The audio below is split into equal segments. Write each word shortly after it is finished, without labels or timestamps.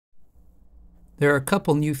There are a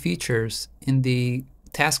couple new features in the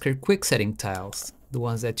Tasker quick setting tiles, the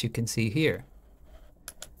ones that you can see here.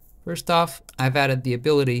 First off, I've added the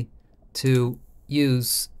ability to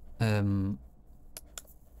use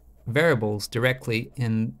variables directly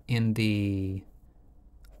in the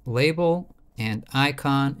label and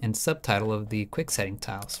icon and subtitle of the quick setting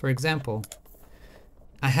tiles. For example,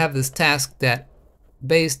 I have this task that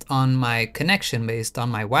based on my connection, based on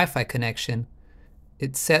my Wi-Fi connection,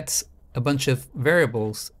 it sets a bunch of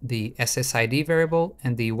variables, the SSID variable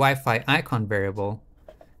and the Wi-Fi icon variable,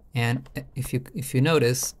 and if you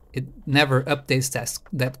notice, it never updates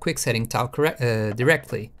that quick setting tile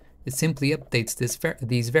directly. It simply updates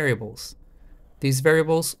these variables. These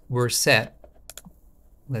variables were set,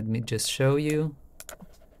 let me just show you,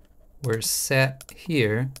 were set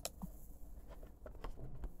here,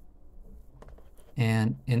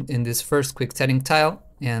 and in this first quick setting tile,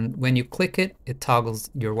 and when you click it, it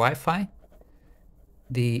toggles your Wi-Fi.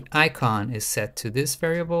 The icon is set to this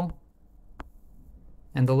variable,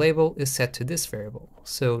 and the label is set to this variable.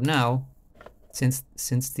 So now,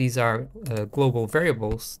 since these are global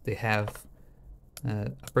variables, they have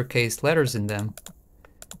uppercase letters in them.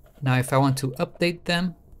 Now if I want to update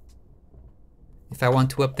them, if I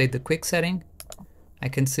want to update the quick setting, I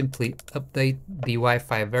can simply update the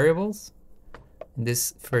Wi-Fi variables. And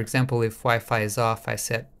this, for example, if Wi-Fi is off, I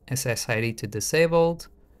set SSID to disabled,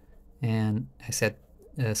 and I set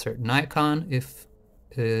a certain icon. If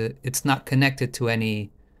it's not connected to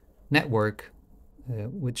any network,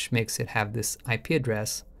 which makes it have this IP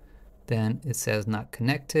address, then it says not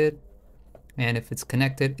connected. And if it's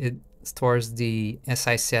connected, it stores the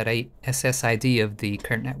SSID of the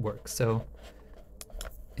current network. So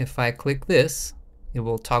if I click this, it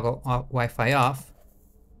will toggle Wi-Fi off,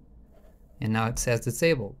 and now it says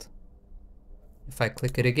disabled. If I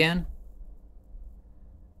click it again,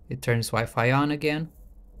 it turns Wi-Fi on again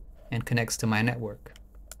and connects to my network.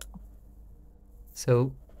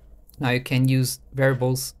 So now you can use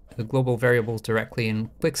variables, global variables, directly in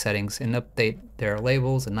quick settings and update their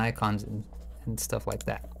labels and icons and stuff like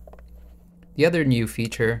that. The other new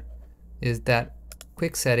feature is that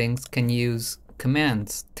quick settings can use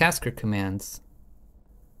commands, Tasker commands.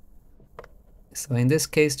 So in this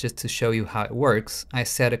case, just to show you how it works, I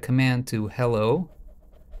set a command to hello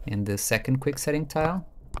in the second quick setting tile,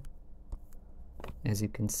 as you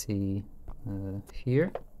can see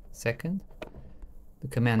here, second. The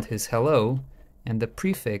command is hello, and the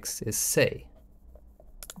prefix is say.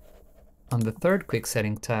 On the third quick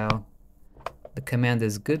setting tile, the command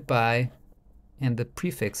is goodbye, and the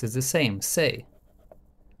prefix is the same, say.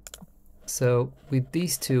 So with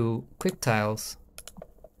these two quick tiles,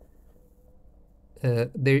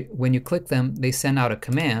 when you click them, they send out a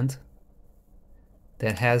command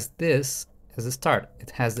that has this as a start.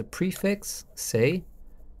 It has the prefix, say,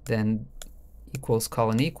 then equals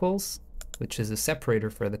colon equals, which is a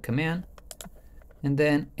separator for the command, and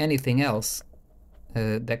then anything else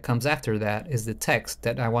that comes after that is the text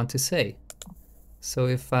that I want to say. So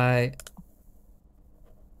if I,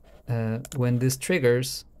 when this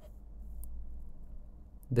triggers,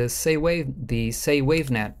 the say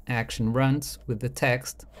wavenet action runs with the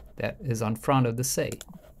text that is on front of the say.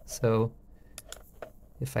 So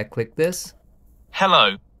if I click this,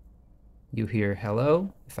 hello, you hear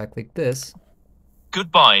hello. If I click this,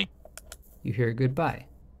 goodbye, you hear goodbye,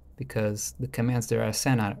 because the commands that are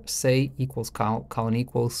sent out, say equals colon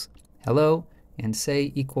equals hello, and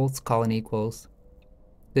say equals colon equals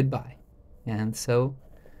goodbye. And so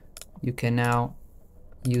you can now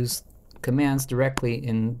use commands directly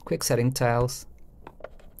in quick setting tiles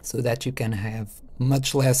so that you can have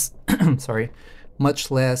much less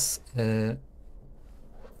much less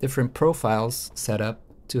different profiles set up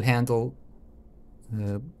to handle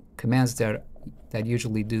commands that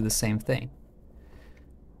usually do the same thing.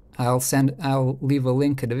 I'll leave a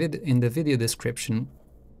link in the video description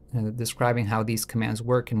describing how these commands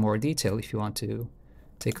work in more detail if you want to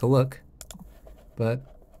take a look. But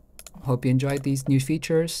hope you enjoyed these new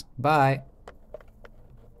features. Bye!